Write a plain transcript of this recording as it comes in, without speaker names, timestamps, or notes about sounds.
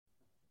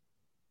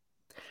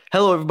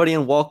Hello, everybody,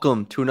 and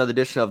welcome to another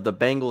edition of the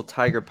Bengal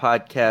Tiger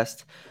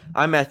Podcast.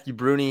 I'm Matthew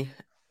Bruni,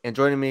 and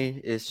joining me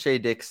is Shay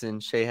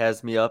Dixon. Shay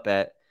has me up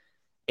at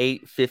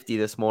 8:50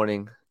 this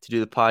morning to do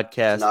the It's not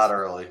podcast.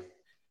 early.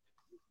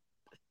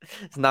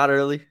 It's not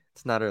early.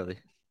 It's not early.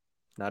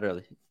 Not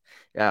early.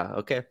 Yeah,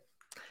 okay.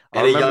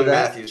 I'll In a remember young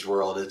that. Matthews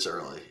world, it's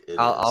early. It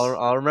I'll I'll, is.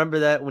 I'll remember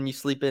that when you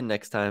sleep in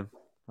next time.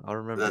 I'll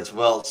remember That's that.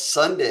 well,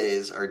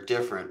 Sundays are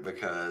different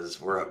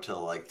because we're up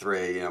till like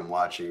 3 a.m.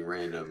 watching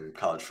random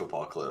college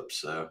football clips.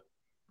 So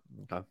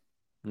Okay.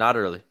 Not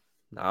early.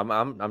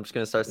 I'm just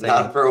gonna start saying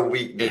not for a 8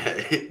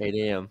 weekday. 8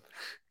 a.m.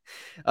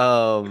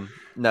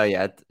 No,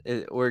 yeah,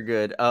 we're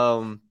good.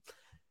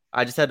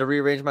 I just had to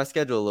rearrange my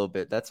schedule a little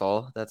bit. That's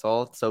all. That's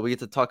all. So we get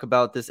to talk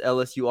about this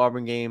LSU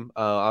Auburn game.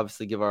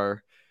 Obviously, give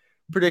our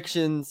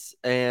predictions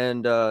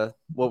and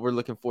what we're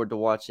looking forward to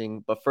watching.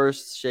 But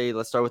first, Shay,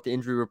 let's start with the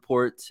injury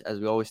report, as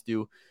we always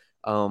do.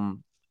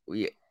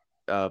 We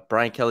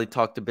Brian Kelly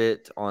talked a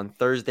bit on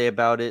Thursday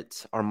about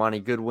it.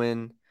 Armani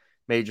Goodwin,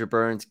 Major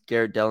Burns,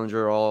 Garrett Dellinger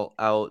are all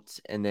out,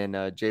 and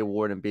then Jay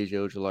Ward and BJ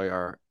Ojolari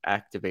are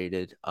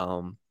activated.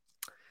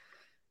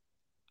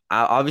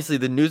 Obviously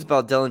the news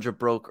about Dellinger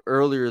broke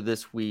earlier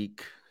this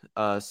week,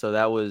 so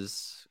that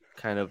was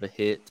kind of a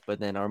hit. But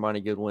then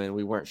Armani Goodwin,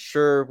 we weren't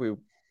sure. We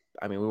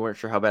weren't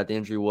sure how bad the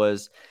injury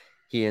was.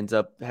 He ends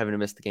up having to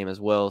miss the game as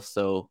well.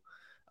 So,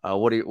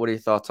 what are your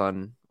thoughts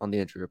on the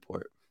injury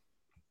report?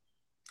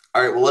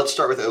 All right, well, let's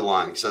start with O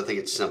line because I think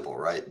it's simple,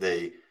 right?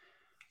 They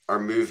are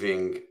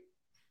moving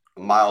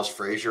Miles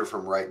Frazier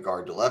from right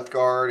guard to left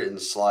guard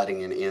and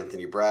sliding in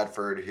Anthony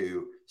Bradford,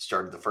 who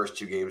started the first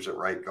two games at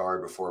right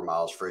guard before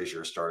Miles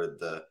Frazier started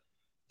the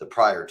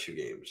prior two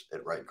games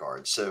at right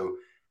guard. So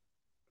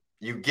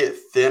you get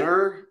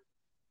thinner,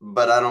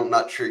 but I'm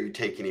not sure you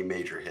take any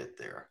major hit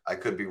there. I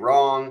could be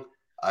wrong.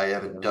 I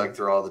haven't Yeah. dug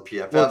through all the Well,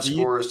 PFF do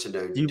you scores to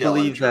know do you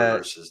believe Dellinger that?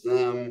 versus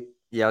them.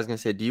 Yeah, I was gonna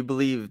say, do you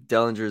believe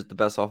Dellinger is the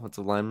best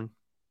offensive lineman?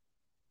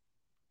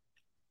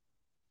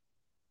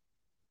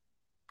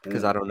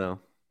 Because I don't know.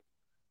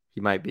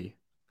 He might be.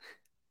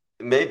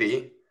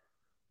 Maybe,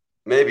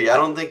 maybe. I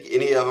don't think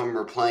any of them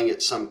are playing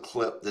at some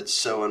clip that's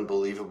so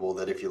unbelievable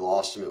that if you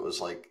lost them, it was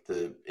like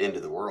the end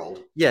of the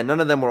world. Yeah, none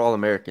of them were all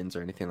Americans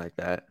or anything like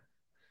that.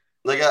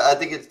 Like I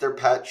think it's their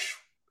patch.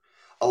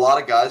 A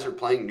lot of guys are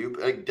playing new.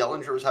 Like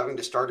Dellinger was having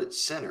to start at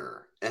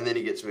center, and then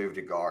he gets moved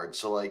to guard.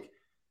 So like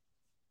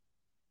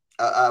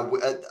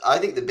I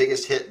think the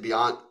biggest hit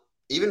beyond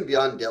even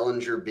beyond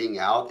Dellinger being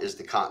out is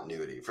the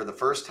continuity. For the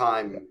first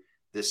time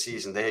this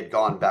season, they had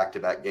gone back to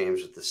back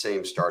games with the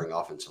same starting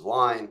offensive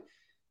line.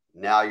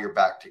 Now you're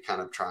back to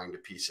kind of trying to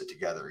piece it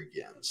together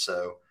again.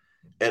 So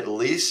at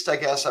least I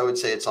guess I would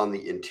say it's on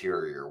the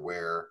interior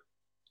where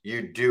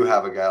you do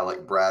have a guy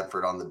like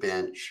Bradford on the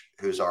bench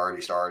who's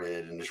already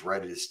started and is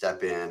ready to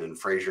step in, and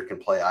Frazier can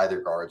play either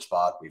guard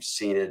spot. We've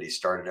seen it. He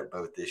started at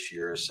both this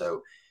year.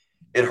 So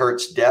it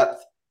hurts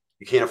depth.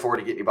 You can't afford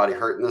to get anybody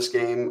hurt in this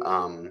game.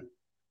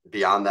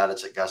 Beyond that,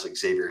 it's like guys like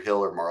Xavier Hill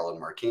or Marlon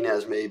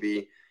Martinez,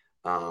 maybe.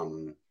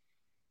 Um,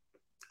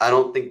 I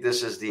don't think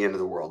this is the end of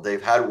the world.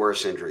 They've had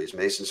worse injuries,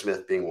 Mason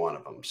Smith being one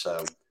of them.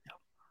 So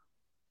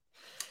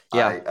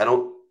Yeah, I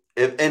don't.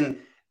 And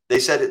they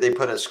said that they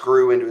put a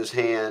screw into his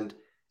hand.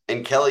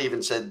 And Kelly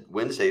even said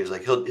Wednesday he was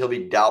like he'll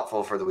be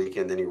doubtful for the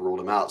weekend. Then he ruled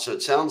him out. So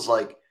it sounds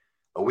like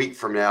a week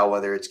from now,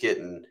 whether it's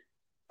getting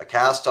a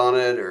cast on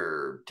it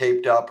or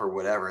taped up or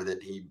whatever,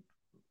 that he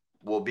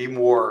will be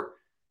more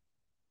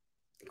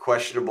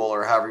questionable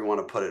or however you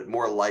want to put it,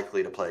 more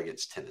likely to play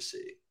against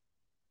Tennessee.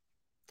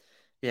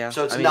 yeah.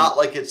 So it's I mean, not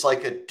like it's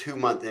like a 2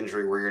 month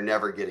injury where you're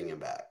never getting him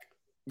back.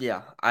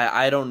 yeah.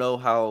 I don't know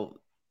how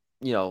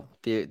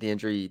the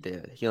injury,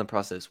 the healing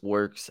process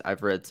works.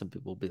 I've read some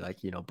people be like,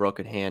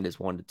 broken hand is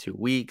 1 to 2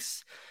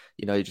 weeks.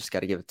 You just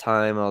got to give it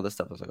time and all this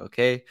stuff. I was like,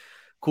 okay,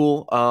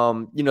 cool.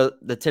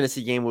 The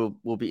Tennessee game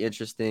will be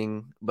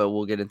interesting, but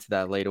we'll get into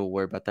that later. We'll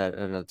worry about that at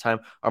another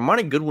time.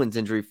 Armani Goodwin's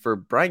injury, for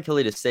Brian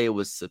Kelly to say it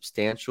was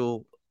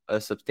a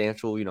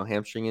substantial,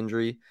 hamstring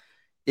injury,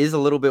 is a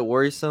little bit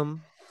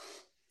worrisome.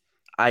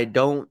 I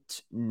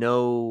don't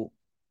know.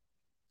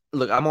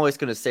 Look, I'm always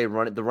going to say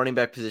the running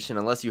back position,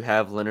 unless you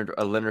have Leonard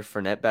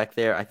Fournette back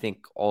there. I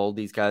think all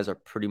these guys are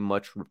pretty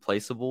much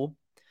replaceable.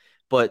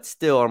 But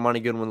still,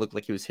 Armani Goodwin looked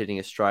like he was hitting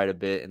his stride a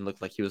bit and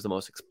looked like he was the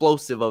most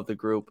explosive of the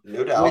group.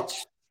 No doubt.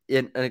 Which,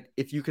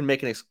 if you can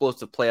make an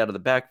explosive play out of the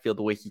backfield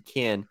the way he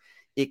can,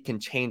 it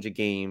can change a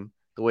game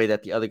the way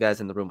that the other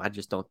guys in the room I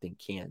just don't think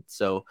can.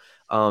 So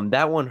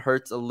that one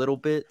hurts a little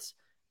bit.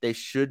 They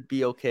should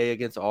be okay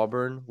against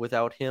Auburn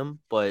without him,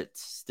 but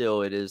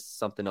still, it is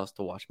something else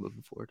to watch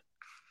moving forward.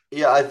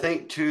 Yeah, I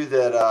think too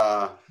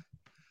that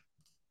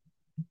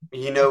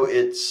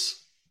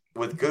it's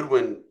with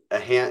Goodwin a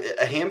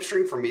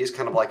hamstring for me is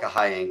kind of like a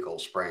high ankle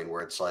sprain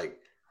where it's like,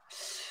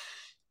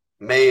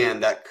 man,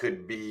 that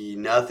could be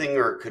nothing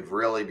or it could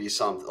really be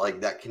something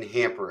like that can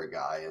hamper a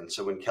guy. And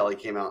so when Kelly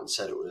came out and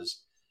said it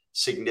was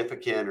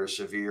significant or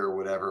severe or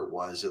whatever it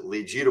was, it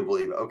leads you to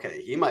believe,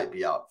 okay, he might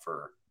be out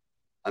for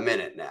a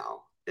minute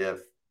now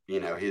if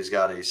he's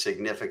got a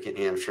significant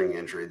hamstring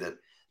injury that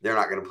they're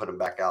not going to put him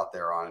back out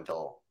there on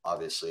until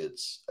obviously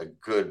it's a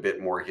good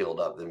bit more healed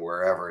up than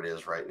wherever it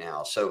is right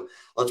now. So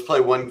let's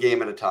play one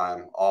game at a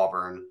time.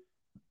 Auburn,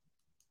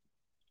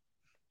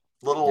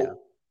 Yeah.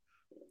 little,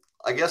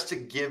 I guess to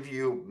give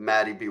you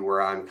Maddie B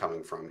where I'm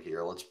coming from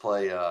here. Let's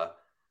play a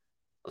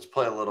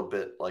little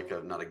bit like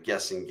a not a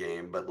guessing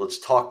game, but let's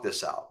talk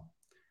this out.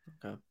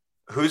 Okay.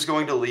 Who's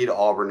going to lead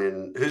Auburn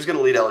and who's going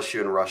to lead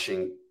LSU in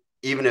rushing,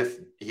 even if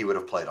he would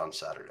have played on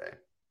Saturday?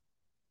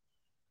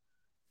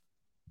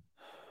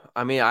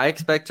 I mean, I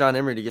expect John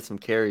Emery to get some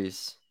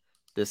carries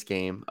this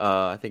game.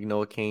 I think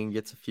Noah Kane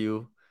gets a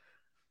few.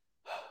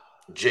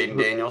 Jaden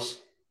Daniels.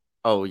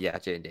 Oh yeah,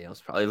 Jaden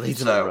Daniels probably leads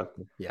them in So,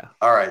 rushing. Yeah,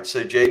 all right.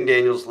 So Jaden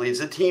Daniels leads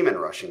the team in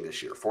rushing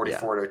this year, yeah,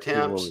 44 he will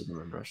attempts. lead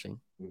them in rushing.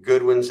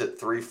 Goodwin's at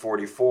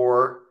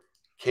 344.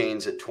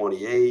 Kane's at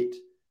 28.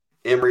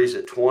 Emery's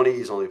at 20.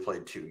 He's only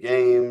played 2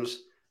 games.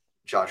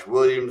 Josh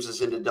Williams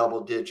is into double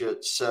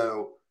digits.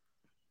 So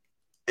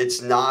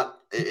it's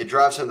not, it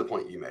drives home the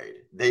point you made.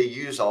 They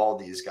use all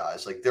these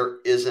guys. Like there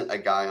isn't a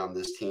guy on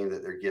this team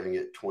that they're giving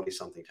it 20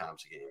 something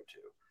times a game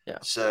to. Yeah,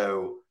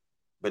 So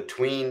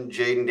between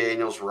Jaden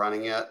Daniels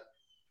running it,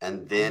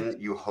 and then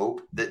you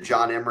hope that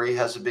John Emery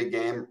has a big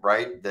game,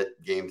 right?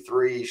 That game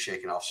 3,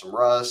 shaking off some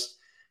rust,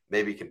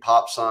 maybe can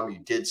pop some. You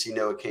did see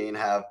Noah Kane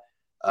have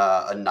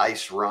a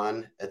nice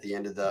run at the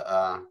end of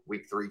the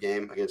week 3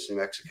 game against New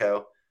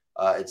Mexico.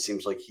 It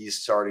seems like he's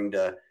starting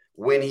to,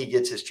 when he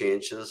gets his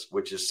chances,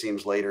 which is,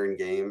 seems later in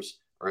games,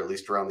 or at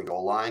least around the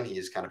goal line,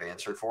 he's kind of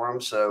answered for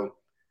him. So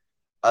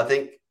I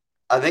think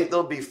I think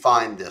they'll be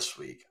fine this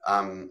week.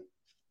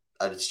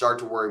 I'd start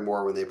to worry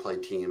more when they play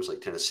teams like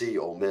Tennessee,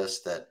 Ole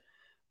Miss that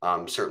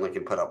certainly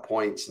can put up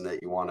points and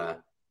that you want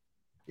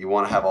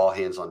to have all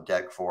hands on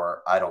deck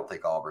for. I don't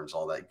think Auburn's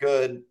all that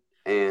good,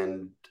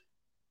 and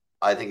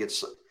I think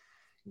it's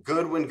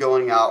good when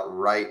going out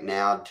right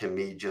now. To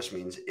me, just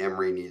means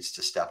Emery needs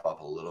to step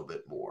up a little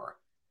bit more,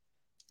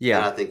 and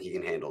yeah, I think he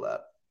can handle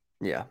that.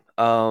 yeah.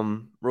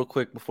 Real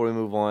quick before we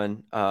move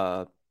on,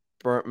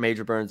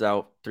 Major Burns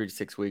out 3 to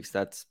 6 weeks.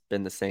 That's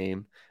been the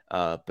same.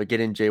 But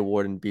getting Jay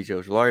Ward and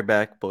BJ Ojulari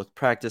back, both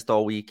practiced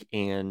all week,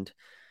 and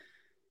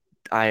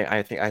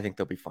I think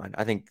they'll be fine.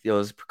 I think it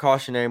was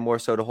precautionary more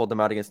so to hold them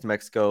out against New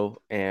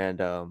Mexico, and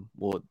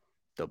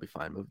they'll be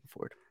fine moving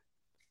forward.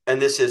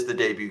 And this is the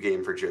debut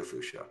game for Joe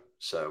Fuchsia,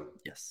 so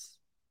Yes,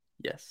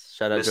 yes.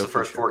 Shout out missed Joe the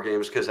first Fuchsia. 4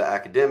 games because of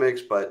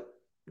academics, but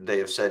they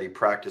have said he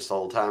practiced the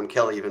whole time.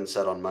 Kelly even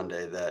said on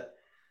Monday that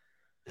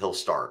he'll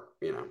start,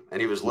 and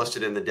he was Yeah,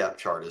 listed in the depth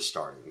chart as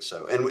starting.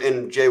 So,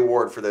 and Jay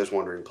Ward, for those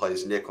wondering,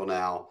 plays nickel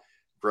now.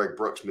 Greg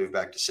Brooks moved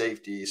back to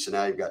safety, so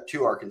now you've got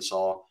 2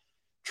 Arkansas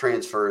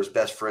transfers,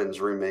 best friends,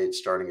 roommates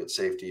starting at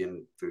safety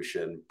in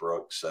Fuchsia and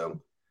Brooks.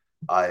 So,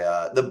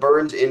 the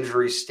Burns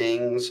injury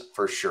stings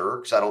for sure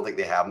because I don't think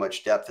they have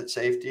much depth at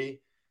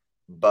safety.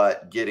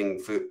 But getting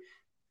food,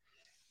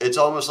 it's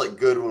almost like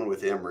Goodwin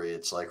with Emory.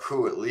 It's like,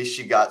 who at least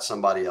you got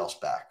somebody else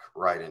back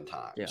right in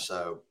time. yeah,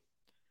 So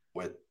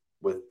with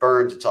with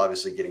Burns, it's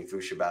obviously getting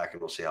Fuchsia back,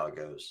 and we'll see how it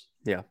goes.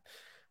 yeah.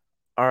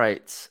 All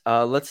right.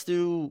 Let's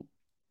do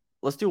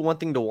one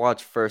thing to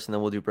watch first, and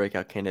then we'll do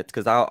breakout candidates.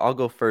 Because I'll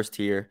go first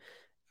here.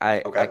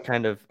 I Okay.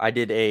 kind of I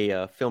did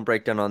a film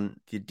breakdown on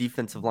the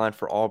defensive line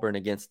for Auburn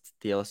against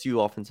the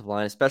LSU offensive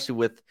line, especially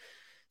with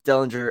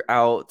Dellinger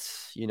out.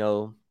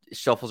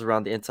 Shuffles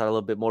around the inside a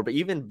little bit more, but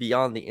even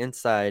beyond the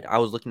inside, I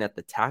was looking at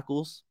the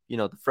tackles.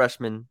 The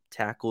freshman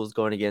tackles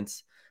going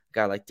against a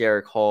guy like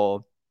Derek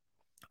Hall,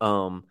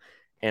 um,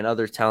 and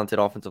other talented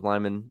offensive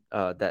linemen,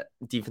 that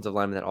defensive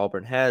lineman that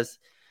Auburn has,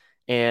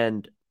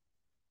 and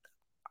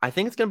I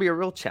think it's going to be a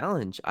real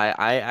challenge.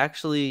 I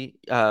actually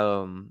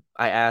I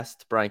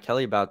asked Brian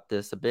Kelly about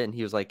this a bit, and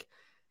he was like,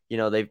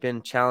 they've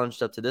been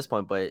challenged up to this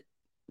point, but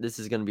this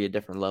is going to be a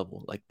different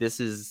level. Like this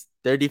is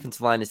their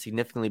defensive line is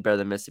significantly better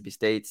than Mississippi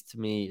State's. To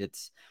me,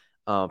 it's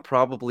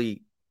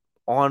probably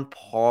on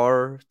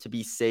par to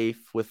be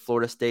safe with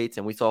Florida State's,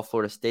 and we saw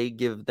Florida State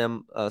give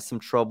them some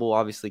trouble.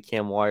 Obviously,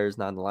 Cam Wire's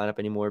not in the lineup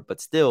anymore, but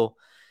still,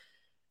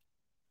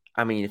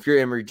 I mean, if you're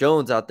Emory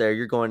Jones out there,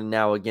 you're going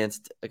now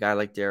against a guy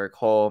like Derek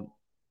Hall,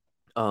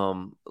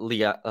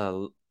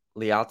 Liatu,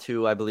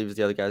 I believe is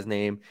the other guy's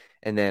name,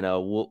 and then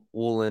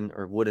Woolen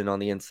or Wooden on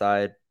the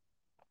inside.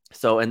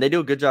 So, and they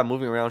do a good job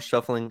moving around,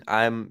 shuffling.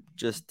 I'm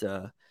just,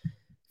 if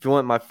you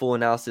want my full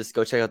analysis,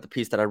 go check out the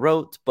piece that I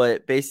wrote.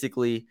 But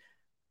basically,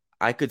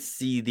 I could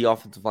see the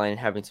offensive line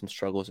having some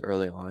struggles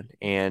early on.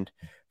 And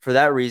for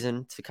that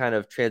reason, to kind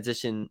of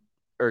transition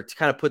or to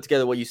kind of put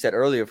together what you said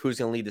earlier of who's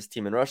going to lead this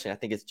team in rushing, I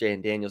think it's Jay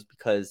and Daniels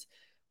because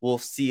we'll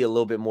see a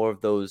little bit more of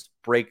those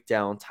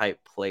breakdown type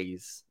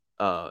plays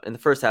in the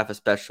first half,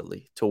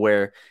 especially to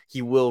where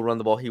he will run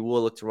the ball. He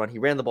will look to run. He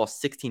ran the ball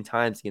 16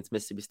 times against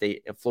Mississippi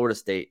State and Florida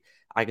State.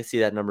 I could see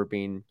that number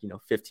being,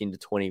 15 to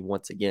 20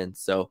 once again.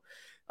 So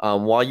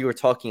while you were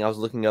talking, I was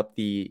looking up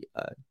the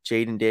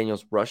Jaden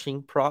Daniels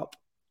rushing prop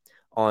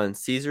on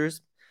Caesars.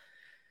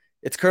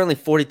 It's currently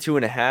 42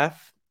 and a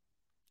half.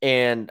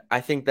 And I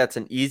think that's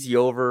an easy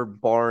over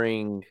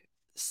barring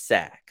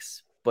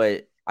sacks.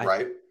 But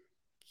Right.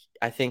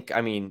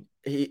 I mean,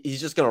 he's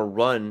just gonna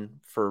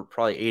run for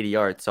probably 80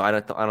 yards. So I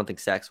don't think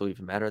sacks will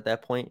even matter at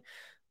that point.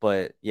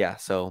 But yeah,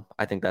 so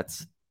I think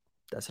that's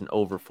an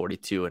over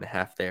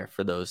 42.5 there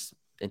for those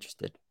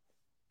interested.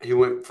 He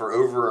went for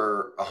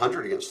over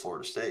 100 against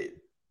Florida State.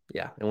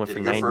 Yeah, it went Did for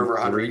he go for over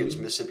 100 against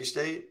 93. Mississippi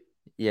State?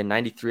 Yeah,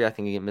 93 I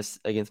think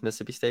against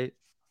Mississippi State.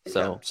 Okay.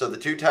 So So the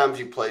two times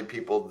you played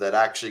people that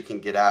actually can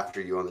get after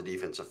you on the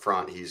defensive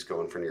front, he's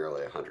going for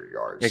nearly 100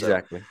 yards. So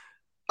exactly.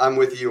 I'm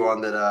with you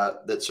on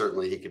that. That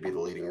certainly he could be the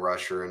leading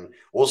rusher, and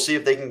we'll see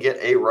if they can get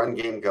a run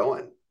game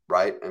going.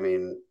 Right? I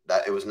mean,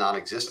 that it was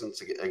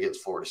non-existent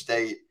against Florida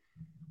State.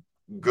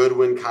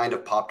 Goodwin kind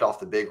of popped off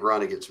the big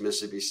run against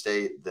Mississippi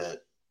State that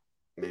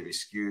maybe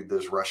skewed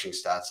those rushing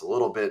stats a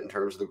little bit in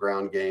terms of the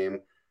ground game.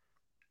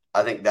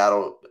 I think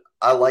that'll.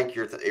 I like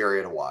your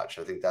area to watch.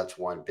 I think that's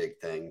one big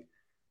thing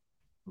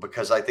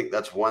because I think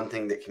that's one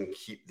thing that can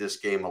keep this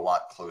game a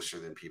lot closer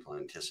than people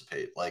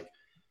anticipate. Like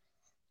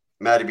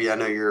Matty B, I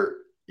know you're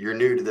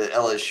new to the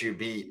LSU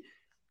beat.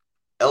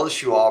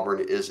 LSU Auburn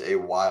is a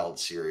wild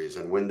series,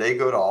 and when they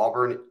go to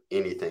Auburn,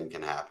 anything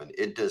can happen.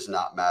 It does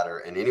not matter,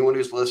 and anyone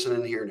who's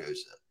listening here knows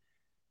it.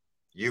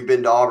 You've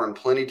been to Auburn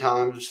plenty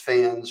times,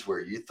 fans, where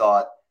you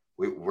thought,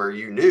 where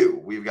you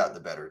knew we've got the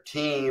better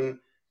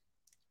team,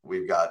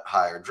 we've got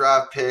higher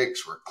draft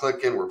picks, we're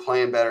clicking, we're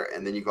playing better,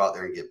 and then you go out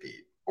there and get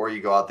beat, or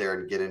you go out there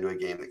and get into a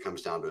game that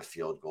comes down to a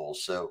field goal.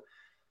 So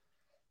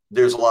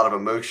there's a lot of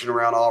emotion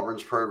around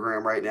Auburn's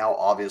program right now,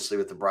 obviously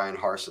with the Brian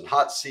Harsin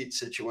hot seat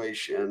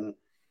situation.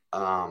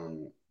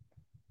 Um,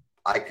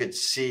 I could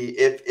see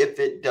if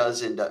it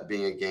does end up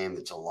being a game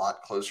that's a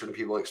lot closer than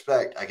people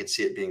expect, I could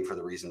see it being for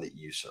the reason that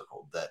you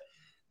circled, that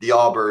the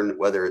Auburn,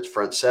 whether it's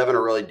front seven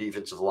or really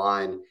defensive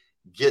line,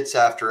 gets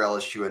after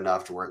LSU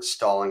enough to where it's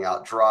stalling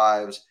out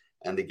drives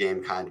and the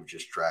game kind of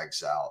just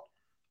drags out.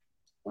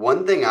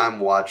 One thing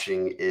I'm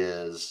watching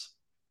is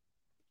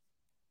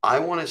I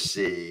want to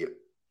see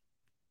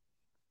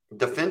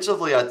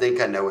defensively. I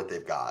think I know what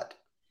they've got,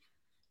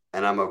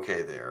 and I'm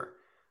okay there.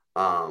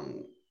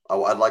 Um,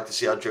 I'd like to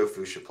see how Joe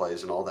Fuchsia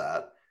plays and all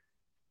that.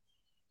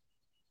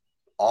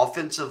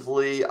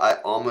 Offensively,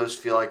 I almost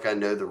feel like I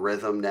know the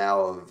rhythm now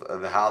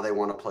of how they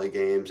want to play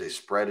games. They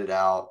spread it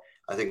out.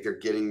 I think they're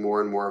getting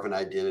more and more of an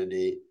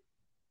identity.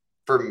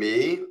 For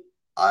me,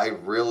 I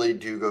really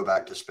do go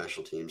back to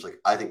special teams. Like,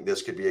 I think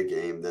this could be a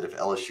game that if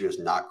LSU is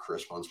not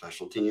crisp on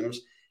special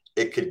teams,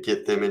 it could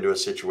get them into a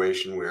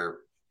situation where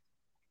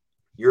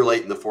you're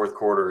late in the fourth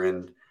quarter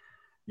and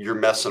you're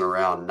messing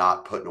around,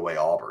 not putting away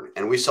Auburn.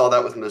 And we saw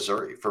that with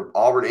Missouri. For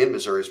Auburn and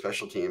Missouri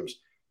special teams,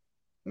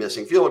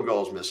 missing field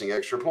goals, missing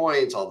extra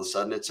points. All of a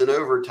sudden, it's in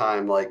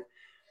overtime. Like,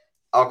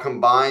 I'll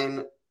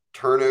combine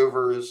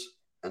turnovers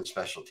and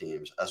special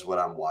teams as what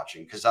I'm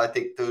watching because I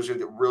think those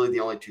are really the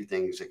only two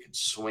things that could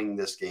swing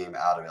this game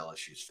out of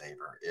LSU's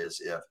favor is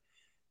if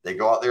they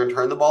go out there and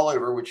turn the ball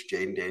over, which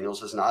Jaden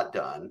Daniels has not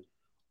done,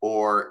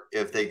 or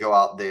if they go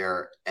out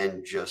there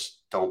and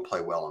just don't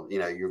play well. You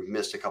know, you've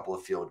missed a couple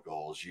of field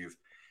goals. You've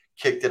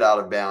kicked it out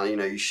of bounds. You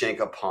know, you shank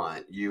a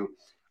punt. You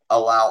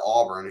allow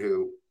Auburn,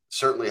 who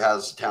certainly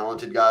has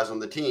talented guys on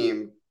the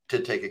team, to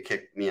take a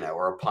kick, you know,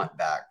 or a punt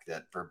back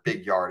that for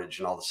big yardage,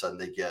 and all of a sudden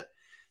they get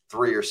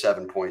 3 or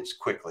 7 points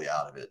quickly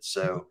out of it.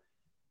 So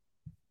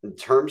in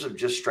terms of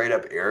just straight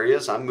up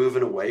areas, I'm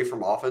moving away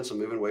from offense. I'm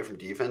moving away from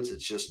defense.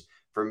 It's just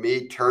for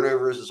me,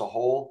 turnovers as a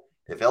whole.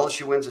 If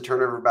LSU wins a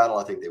turnover battle,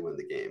 I think they win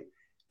the game.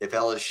 If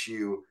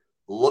LSU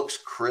looks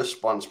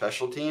crisp on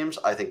special teams,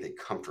 I think they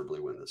comfortably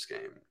win this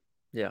game.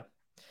 Yeah.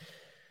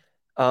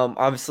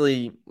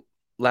 Obviously,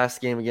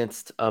 last game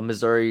against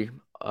Missouri,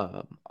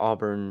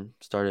 Auburn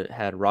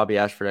had Robbie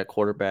Ashford at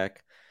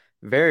quarterback,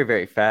 very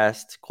very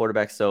fast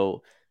quarterback.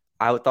 So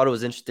I thought it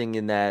was interesting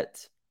in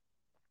that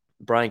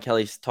Brian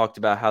Kelly talked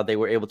about how they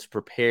were able to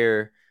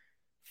prepare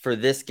for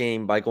this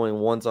game by going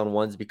ones on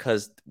ones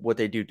because what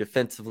they do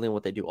defensively and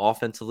what they do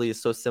offensively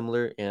is so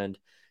similar. And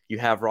you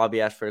have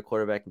Robbie Ashford at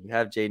quarterback and you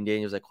have Jaden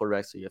Daniels at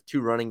quarterback, so you have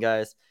two running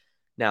guys.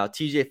 Now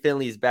TJ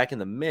Finley is back in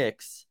the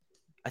mix.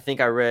 I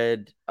think I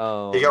read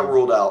He got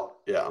ruled out.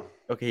 Yeah.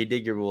 okay, he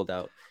did get ruled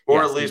out. Or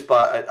Yeah, at so least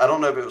by, I don't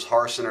know if it was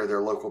Harsin or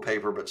their local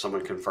paper, but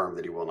someone confirmed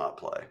that he will not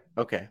play.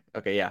 okay,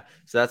 yeah.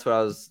 So that's what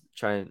I was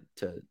trying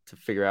to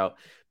figure out.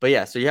 But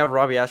yeah, so you have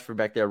Robbie Ashford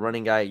back there,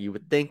 running guy. You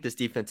would think this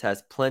defense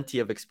has plenty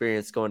of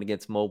experience going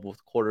against mobile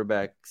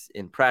quarterbacks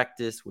in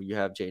practice, where you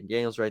have Jaden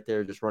Daniels right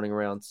there just running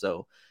around.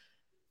 So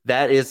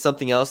that is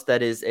something else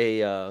that is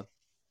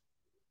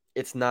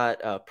it's not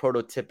a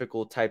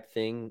prototypical type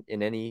thing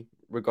in any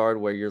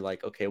regard where you're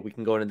like, okay, we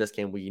can go into this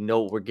game, we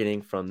know what we're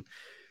getting from,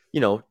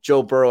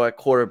 Joe Burrow at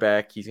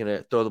quarterback. He's going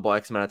to throw the ball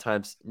X amount of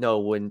times. No,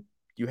 when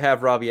you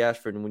have Robbie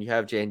Ashford and when you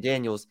have Jaden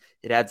Daniels,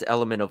 it adds an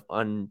element of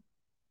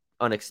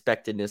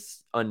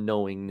unexpectedness,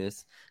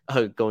 unknowingness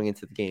going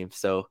into the game.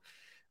 So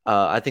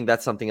I think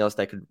that's something else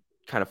that could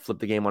kind of flip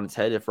the game on its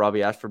head. If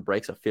Robbie Ashford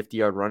breaks a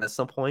 50-yard run at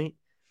some point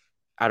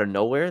out of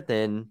nowhere,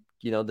 then,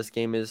 this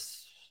game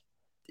is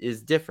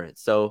different.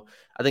 So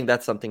I think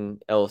that's something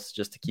else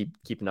just to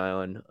keep an eye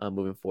on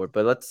moving forward.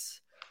 But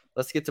let's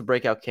get to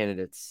breakout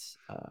candidates.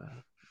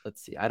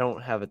 let's see. I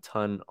don't have a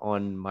ton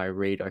on my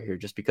radar here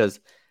just because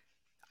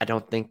I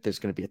don't think there's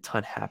going to be a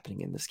ton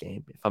happening in this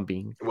game, if I'm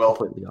being Well,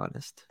 completely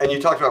honest. and you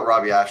talked about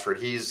Robbie Ashford.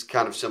 He's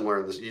kind of similar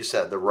in this. You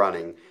said the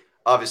running.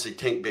 Obviously,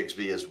 Tank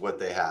Bigsby is what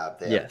they have.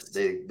 Yes.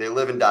 They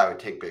live and die with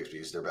Tank Bigsby.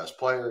 He's their best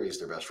player. He's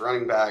their best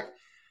running back.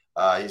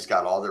 He's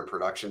got all their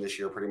production this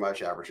year, pretty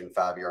much averaging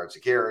 5 yards a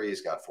carry.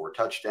 He's got 4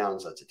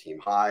 touchdowns. That's a team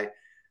high.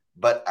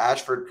 But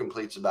Ashford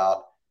completes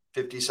about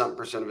 50 something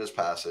percent of his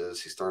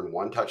passes. He's thrown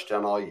 1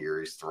 touchdown all year.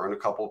 He's thrown a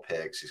couple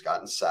picks. He's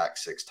gotten sacked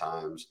 6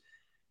 times,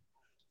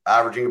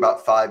 averaging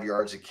about 5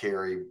 yards a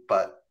carry.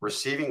 But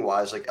receiving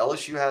wise, like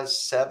LSU has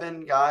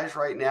 7 guys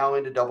right now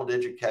into double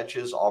digit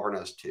catches. Auburn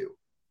has 2,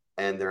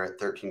 and they're at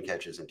 13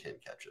 catches and 10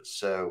 catches.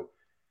 So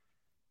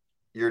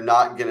you're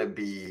not going to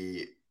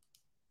be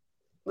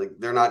like,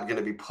 they're not going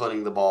to be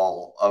putting the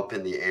ball up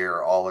in the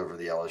air all over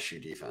the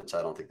LSU defense.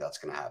 I don't think that's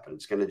going to happen.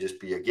 It's going to just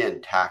be,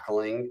 again,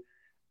 tackling,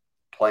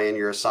 playing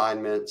your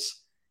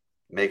assignments,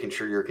 making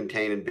sure you're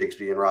containing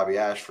Bigsby and Robbie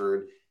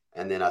Ashford,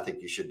 and then I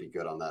think you should be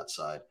good on that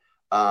side.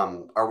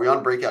 Are we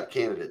on breakout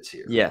candidates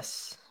here?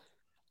 Yes.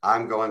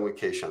 I'm going with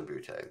Kayshon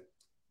Boutte,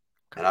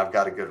 and I've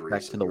got a good Back to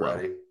reason. the You well.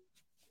 ready?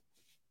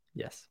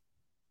 Yes.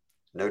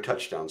 No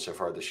touchdowns so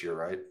far this year,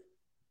 right?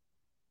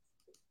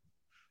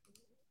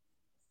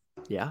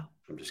 Yeah.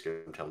 I'm just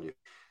going to tell you.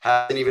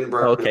 Hasn't even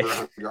broken Okay. over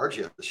 100 yards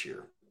yet this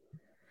year.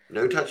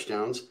 No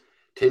touchdowns,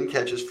 10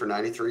 catches for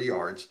 93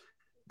 yards.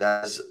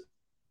 That's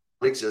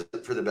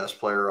non-existent for the best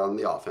player on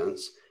the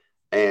offense.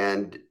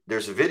 And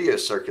there's a video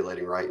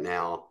circulating right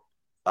now.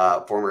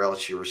 Former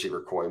LSU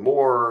receiver Coy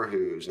Moore,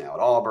 who's now at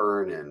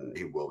Auburn, and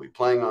he will be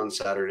playing on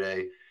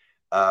Saturday,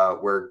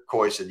 where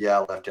Coy said, yeah,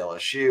 I left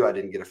LSU. I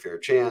didn't get a fair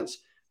chance.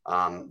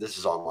 This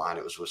is online.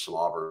 It was with some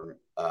Auburn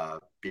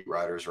beat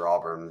writers or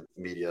Auburn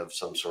media of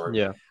some sort.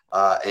 Yeah.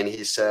 And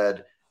he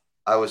said,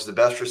 I was the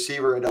best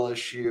receiver at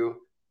LSU.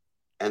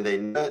 And they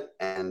knew it,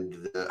 and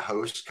the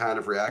host kind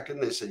of reacted,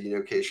 and they said,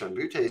 Kayshon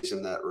Boutte's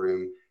in that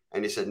room.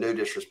 And he said, no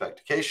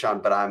disrespect to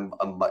Kayshon, but I'm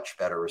a much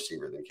better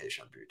receiver than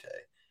Kayshon Boutte.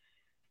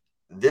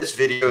 This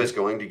video is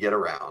going to get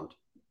around.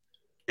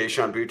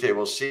 Kayshon Boutte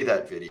will see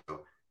that video.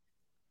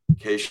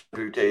 Kayshon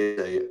Boutte is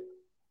a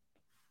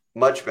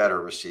much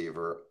better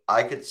receiver.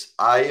 I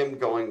am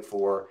going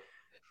for,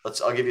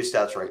 I'll give you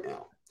stats right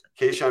now.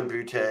 Kayshon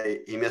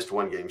Boutte, he missed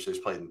 1 game, so he's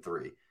played in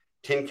 3.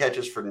 10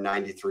 catches for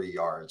 93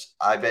 yards.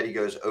 I bet he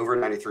goes over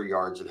 93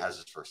 yards and has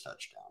his first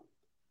touchdown.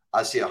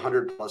 I see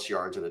 100+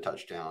 yards and a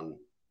touchdown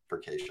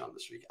for Kayshon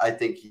this week. I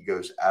think he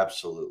goes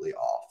absolutely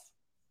off.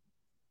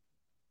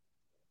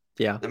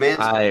 Yeah. The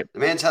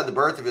man's had the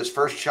birth of his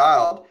first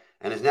child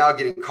and is now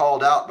getting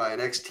called out by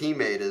an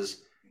ex-teammate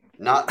as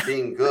not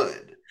being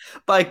good.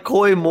 By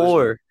Coy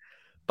Moore.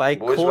 I'm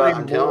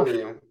telling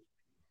you,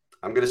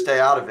 I'm going to stay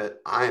out of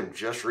it. I am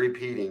just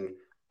repeating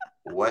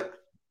what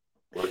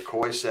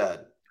Coy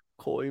said.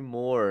 Coy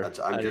Moore.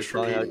 I'm just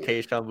repeating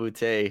Kayshon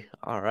Boutte.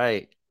 All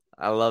right.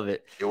 I love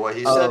it. Well,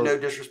 he said no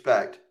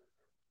disrespect,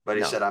 but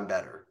he said I'm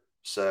better.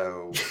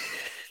 So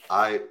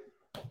I'm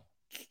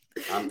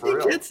for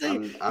real.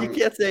 You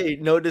can't say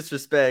no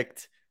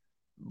disrespect,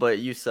 but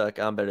you suck.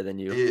 I'm better than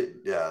you.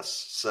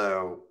 Yes.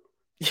 So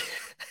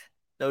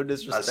no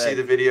disrespect. I see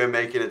the video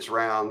making its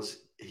rounds.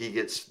 He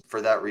gets, for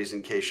that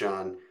reason,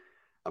 Kayshon.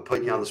 I'm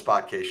putting you on the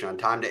spot, Kayshon.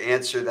 Time to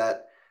answer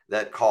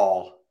that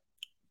call.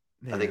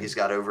 Man. I think he's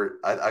got over.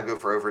 I go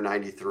for over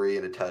 93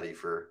 and a tutty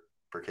for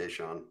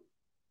Kayshon.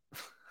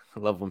 I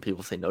love when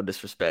people say no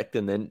disrespect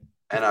and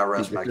I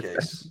rest my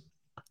case.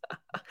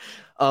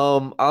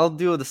 I'll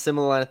do the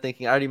similar line of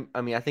thinking. I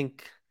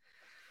think,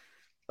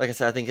 like I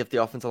said, I think if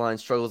the offensive line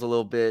struggles a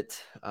little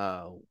bit,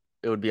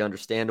 it would be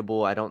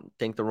understandable. I don't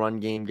think the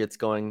run game gets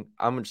going.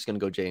 I'm just gonna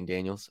go Jaden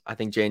Daniels. I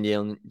think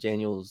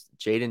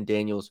Jaden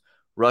Daniels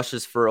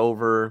rushes for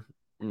over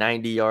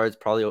 90 yards,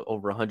 probably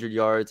over 100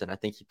 yards, and I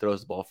think he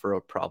throws the ball for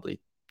probably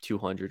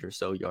 200 or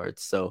so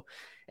yards. So,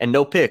 and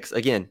no picks.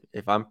 Again,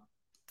 if I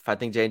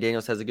think Jaden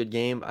Daniels has a good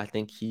game, I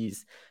think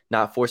he's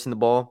not forcing the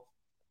ball.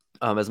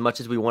 As much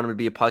as we want him to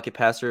be a pocket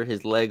passer,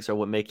 his legs are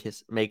what make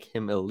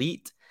him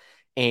elite.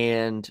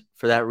 And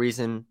for that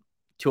reason,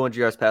 200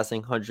 yards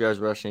passing, 100 yards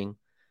rushing,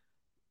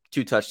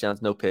 2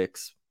 touchdowns, no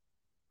picks,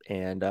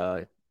 and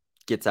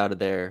gets out of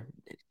there,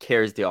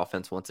 carries the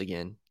offense once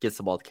again, gets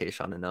the ball to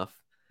Kayshon enough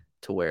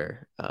to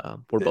where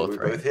we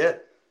both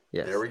hit.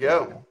 Yes. There we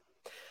go.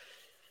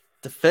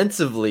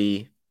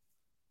 Defensively,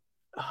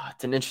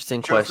 it's an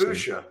interesting question.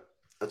 Fusha.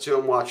 That's who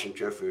I'm watching,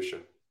 Joe Fusha.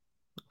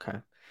 Okay.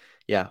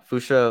 Yeah,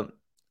 Fusha.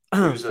 He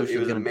was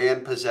a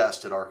man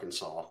possessed at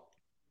Arkansas.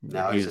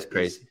 Now he's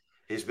crazy.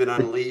 He's been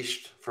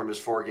unleashed from his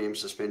 4-game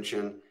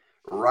suspension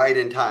right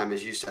in time,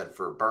 as you said,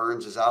 for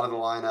Burns is out of the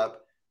lineup.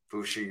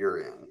 Fusha,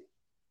 you're in.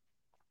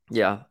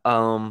 Yeah.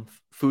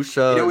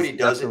 Fusha. You know what he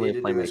doesn't need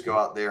to do is go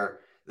out there.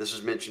 This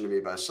was mentioned to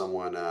me by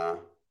someone,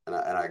 and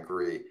I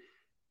agree.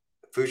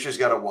 Fusha's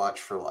got to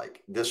watch for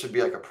this would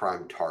be like a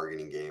prime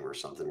targeting game or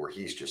something where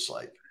he's just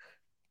like,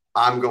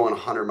 I'm going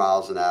 100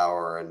 miles an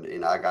hour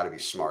and I got to be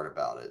smart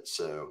about it.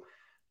 So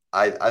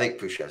I think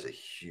Fusha has a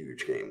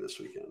huge game this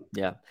weekend.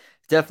 Yeah.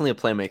 definitely a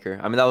playmaker.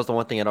 I mean, that was the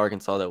one thing at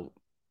Arkansas that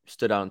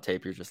stood out on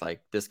tape. You're just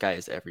like, this guy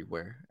is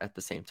everywhere at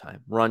the same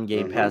time. Run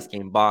game, pass Mm-hmm.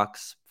 game,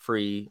 box,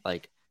 free,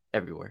 like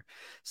everywhere.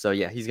 So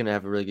yeah, he's gonna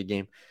have a really good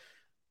game.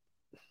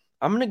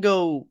 I'm gonna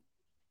go.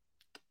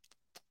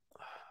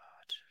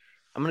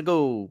 I'm gonna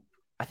go.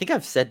 I think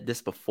I've said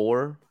this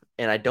before,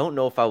 and I don't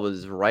know if I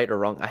was right or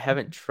wrong. I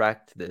haven't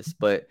tracked this,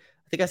 but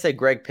I think I said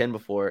Greg Penn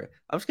before.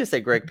 I'm just gonna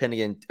say Greg Penn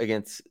again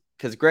against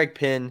because Greg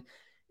Penn,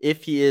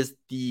 if he is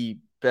the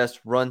best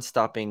run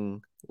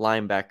stopping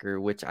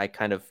linebacker, which I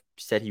kind of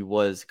said he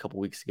was a couple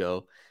weeks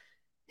ago,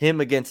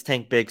 him against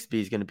Tank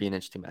Bigsby is going to be an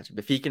interesting matchup.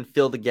 If he can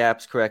fill the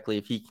gaps correctly,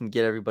 if he can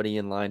get everybody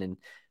in line and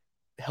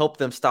help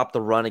them stop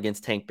the run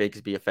against Tank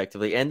Bigsby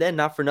effectively, and then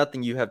not for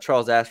nothing, you have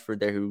Charles Ashford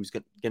there who's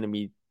going to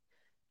be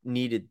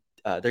needed.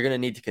 They're going to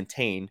need to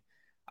contain.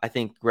 I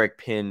think Greg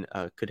Penn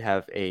could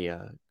have a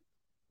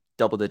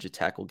double-digit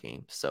tackle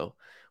game. So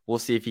we'll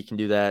see if he can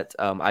do that.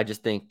 I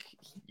just think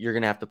you're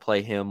going to have to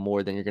play him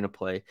more than you're going to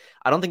play.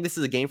 I don't think this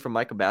is a game for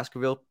Micah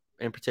Baskerville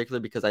in particular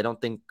because I don't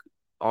think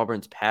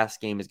Auburn's pass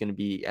game is going to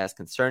be as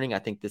concerning. I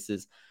think this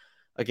is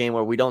a game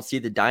where we don't see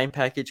the dime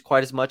package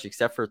quite as much,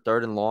 except for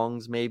third and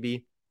longs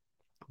maybe.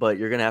 But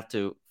you're going to have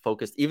to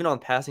focus, even on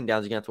passing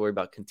downs, you're going to have to worry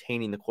about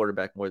containing the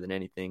quarterback more than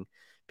anything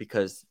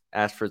because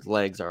Ashford's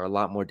legs are a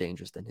lot more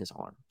dangerous than his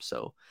arm.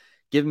 So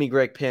give me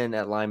Greg Penn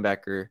at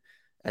linebacker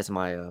as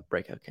my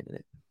breakout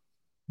candidate.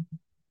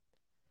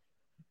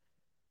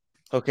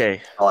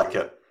 Okay. I like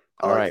it.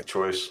 I All like the right.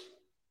 choice.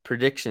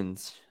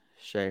 Predictions.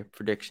 Shay,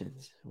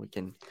 predictions. We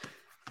can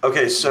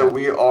Okay, so wrap.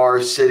 we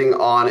are sitting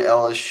on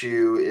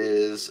LSU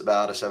is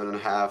about a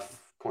 7.5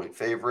 point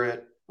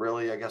favorite.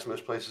 Really, I guess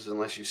most places,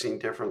 unless you've seen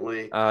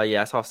differently.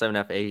 Yeah, I saw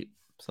 7.5, 8,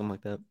 something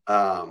like that.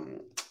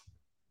 Um,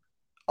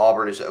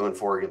 Auburn is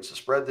 0-4 against the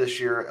spread this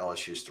year.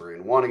 LSU is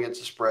 3-1 against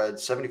the spread.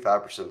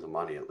 75% of the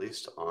money, at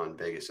least on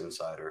Vegas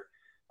Insider,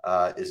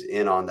 is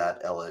in on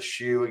that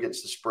LSU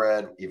against the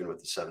spread, even with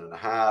the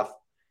 7.5.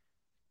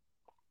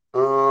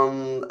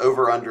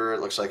 Over under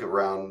it looks like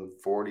around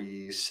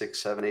 46,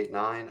 7, 8,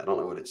 9. I don't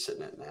know what it's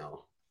sitting at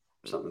now.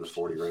 Something in the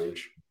 40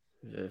 range,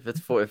 If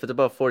it's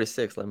above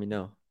 46, let me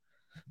know.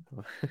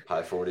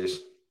 high 40s.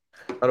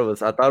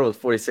 I thought it was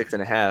 46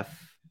 and a half.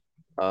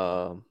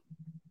 I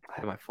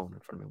have my phone in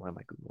front of me. Why am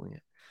I Googling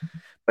it?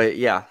 But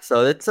yeah,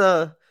 so it's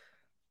I'll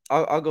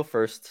go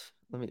first.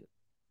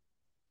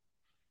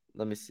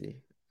 Let me see.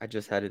 I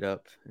just had it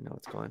up and now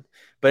it's gone.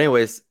 But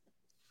anyways,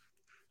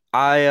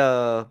 I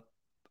uh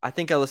I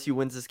think LSU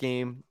wins this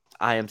game.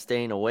 I am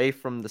staying away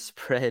from the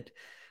spread.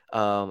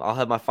 I'll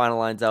have my final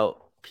lines out.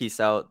 Peace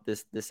out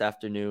this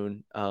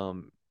afternoon.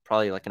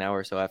 Probably like an hour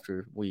or so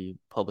after we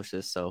publish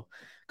this. So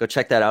go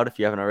check that out if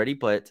you haven't already.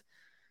 But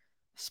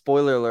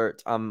spoiler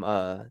alert, I'm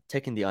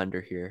taking the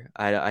under here.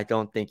 I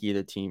don't think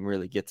either team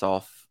really gets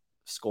off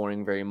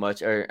scoring very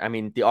much. Or I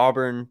mean the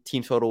Auburn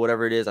team total,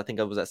 whatever it is, I think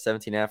I was at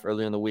 17.5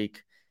 earlier in the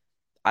week.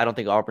 I don't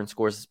think Auburn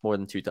scores more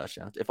than 2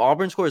 touchdowns. If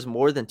Auburn scores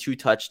more than 2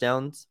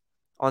 touchdowns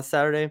on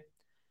Saturday,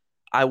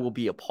 I will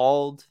be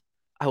appalled.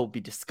 I will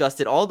be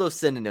disgusted. All those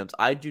synonyms.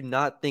 I do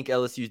not think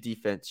LSU's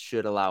defense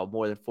should allow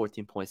more than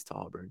 14 points to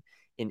Auburn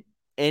in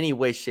any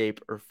way,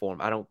 shape, or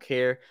form. I don't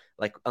care.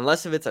 Like,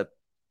 unless if it's a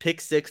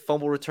pick six,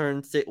 fumble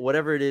return,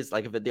 whatever it is,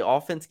 like if the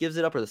offense gives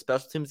it up or the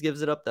special teams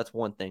gives it up, that's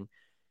one thing.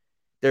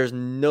 There's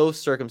no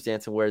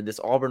circumstance in where this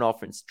Auburn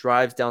offense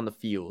drives down the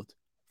field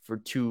for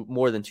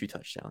more than 2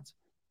 touchdowns.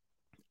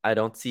 I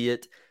don't see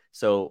it.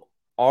 So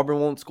Auburn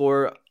won't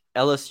score.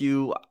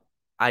 LSU,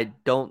 I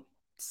don't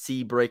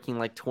see breaking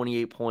like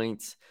 28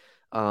 points.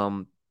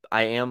 Um,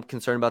 I am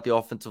concerned about the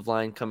offensive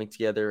line coming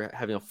together,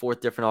 having a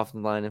fourth different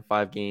offensive line in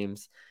 5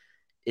 games.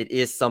 It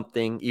is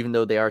something, even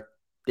though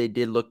they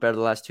did look better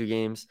the last 2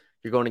 games.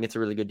 You're going against a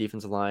really good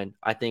defensive line.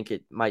 I think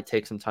it might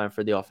take some time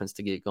for the offense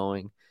to get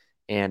going,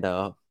 and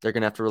they're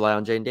gonna have to rely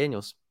on Jane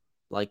Daniels,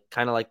 like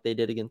kind of like they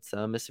did against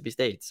Mississippi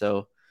State.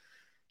 So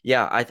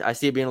yeah, I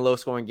see it being a low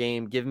scoring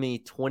game. Give me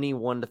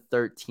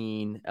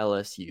 21-13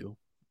 LSU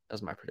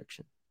as my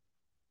prediction.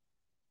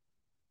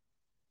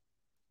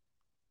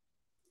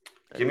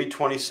 Give me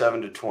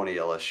 27-20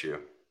 LSU.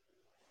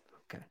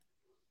 Okay.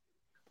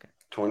 Okay.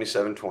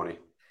 27-20.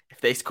 If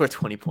they score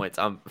 20 points,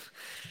 I'm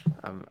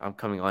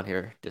coming on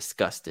here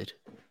disgusted.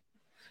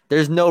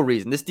 There's no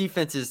reason. This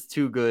defense is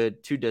too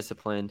good, too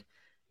disciplined.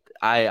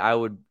 I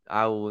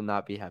will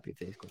not be happy if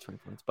they score 20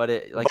 points. But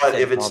like you But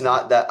said, if it's it's Auburn.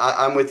 not that,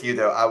 I'm with you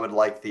though. I would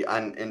like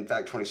in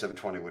fact,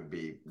 27-20 would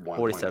be 1 point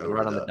 47,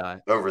 right on the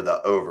dot.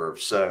 over.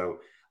 So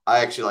I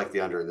actually like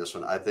the under in this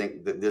one. I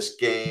think that this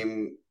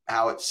game,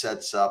 how it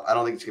sets up, I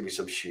don't think it's going to be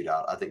some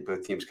shootout. I think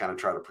both teams kind of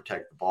try to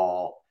protect the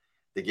ball.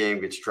 The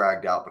game gets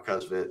dragged out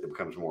because of it. It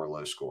becomes more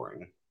low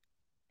scoring.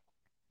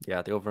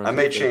 Yeah, the over I under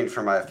may 30. change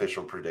for my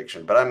official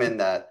prediction, but I'm in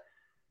that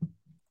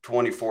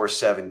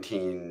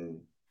 24-17,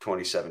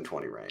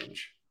 27-20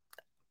 range.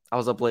 I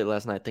was up late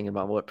last night thinking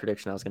about what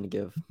prediction I was going to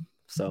give.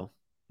 So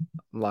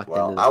I'm locked into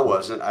Well, I this one.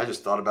 wasn't. I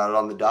just thought about it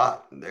on the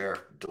dot, and there,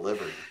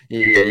 delivered.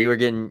 Yeah, you were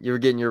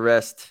getting your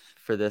rest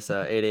for this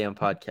 8 a.m.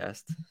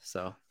 podcast.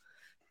 So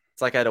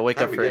it's like I had to wake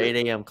Hey, up we for did 8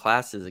 it. a.m.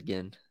 classes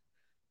again.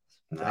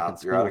 back in No,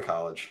 you're out of school.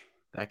 college.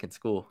 Back in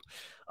school.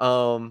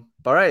 All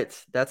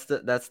right. That's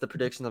the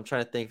predictions. I'm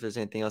trying to think if there's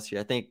anything else here.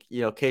 I think,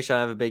 Kayshawn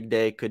have a big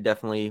day, could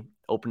definitely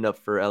open up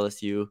for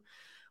LSU.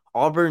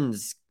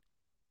 Auburn's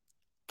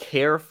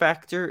care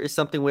factor is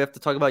something we have to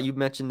talk about. You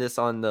mentioned this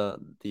on the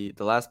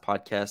last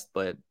podcast,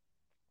 but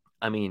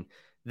I mean,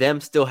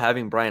 them still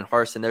having Brian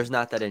Harsin, there's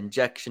not that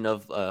injection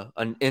of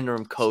an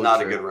interim It's coach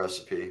not a or good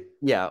recipe.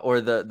 yeah, or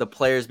the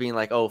players being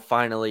like, oh,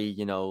 finally,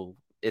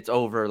 it's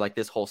over. Like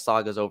this whole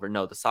saga's over.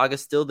 No, the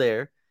saga's still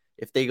there.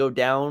 If they go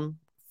down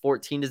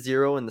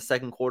 14-0 in the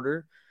second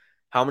quarter,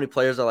 how many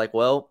players are like,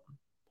 well,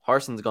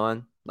 Harson's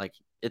gone. Like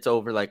it's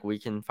over. Like we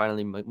can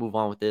finally move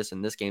on with this,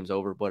 and this game's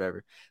over.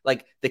 Whatever.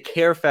 Like the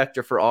care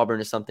factor for Auburn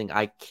is something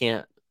I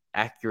can't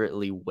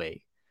accurately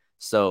weigh.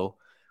 So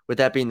with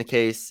that being the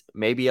case,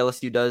 maybe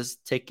LSU does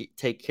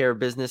take care of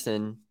business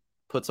and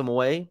puts them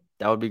away.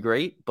 That would be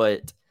great,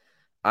 but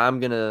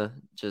I'm gonna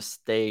just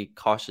stay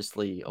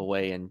cautiously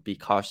away and be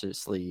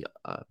cautiously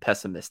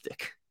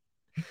pessimistic.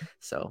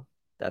 So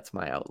that's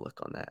my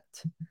outlook on that.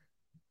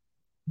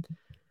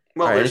 All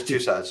Well, right, there's two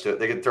anything? sides to it.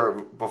 They could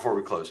throw before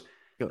we close.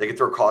 Go. They could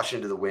throw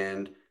caution to the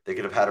wind. They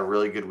could have had a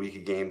really good week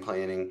of game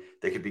planning.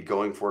 They could be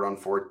going for it on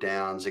fourth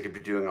downs. They could be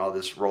doing all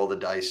this roll the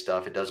dice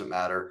stuff. It doesn't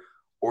matter.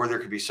 Or there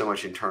could be so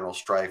much internal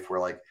strife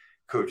where like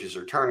coaches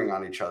are turning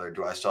on each other.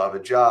 Do I still have a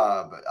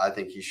job? I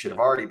think he should have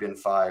Yeah, already been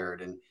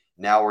fired. And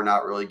now we're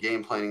not really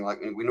game planning like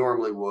we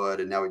normally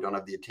would. And now we don't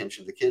have the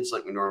attention of the kids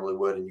like we normally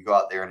would. And you go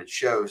out there and it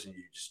shows and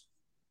you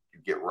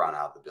get run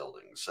out of the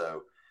building.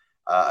 So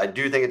I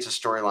do think it's a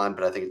storyline,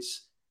 but I think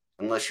it's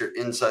unless you're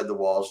inside the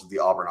walls of the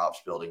Auburn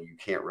Ops building, you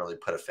can't really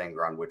put a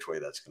finger on which way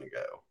that's going to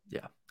go.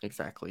 yeah,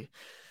 exactly.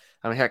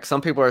 I mean, heck,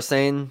 some people are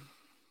saying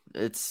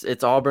it's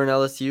Auburn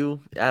LSU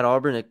at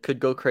Auburn. It could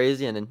go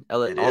crazy, and then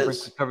It Auburn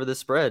is. could cover the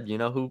spread. Who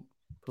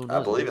I knows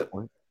at believe this it.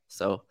 point?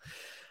 So,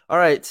 all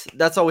right,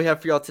 that's all we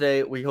have for y'all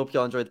today. We hope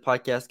y'all enjoyed the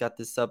podcast. Got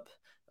this up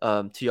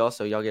to y'all,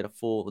 so y'all get a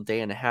full day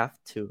and a half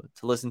to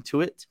listen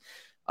to it.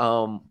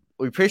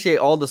 We appreciate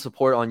all the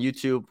support on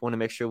YouTube. Want to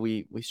make sure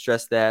we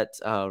stress that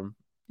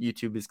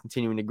YouTube is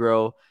continuing to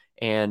grow,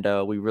 and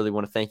we really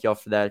want to thank y'all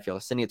for that. If y'all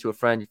are sending it to a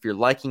friend, if you're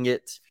liking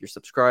it, if you're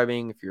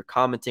subscribing, if you're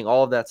commenting,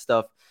 all of that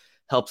stuff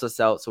helps us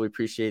out. So we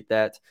appreciate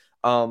that.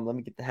 Let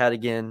me get the hat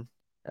again,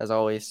 as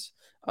always.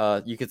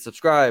 You can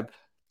subscribe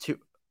to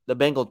the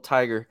Bengal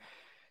Tiger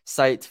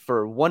site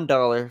for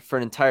 $1 for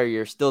an entire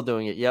year. Still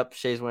doing it. Yep,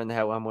 Shay's wearing the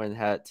hat. I'm wearing the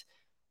hat.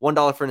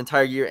 $1 for an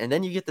entire year, and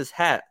then you get this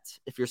hat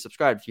if you're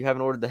subscribed. If you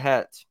haven't ordered the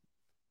hat,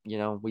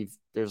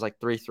 there's like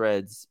 3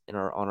 threads on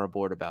our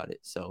board about it,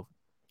 so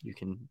you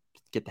can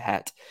get the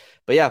hat.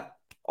 But yeah,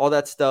 all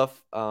that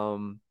stuff.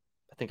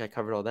 I think I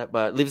covered all that.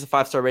 But leave us a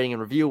 5-star rating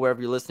and review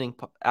wherever you're listening.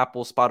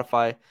 Apple,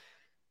 Spotify,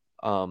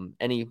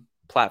 any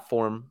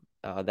platform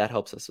that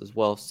helps us as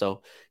well.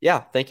 So yeah,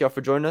 thank you all for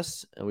joining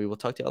us, and we will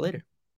talk to y'all later.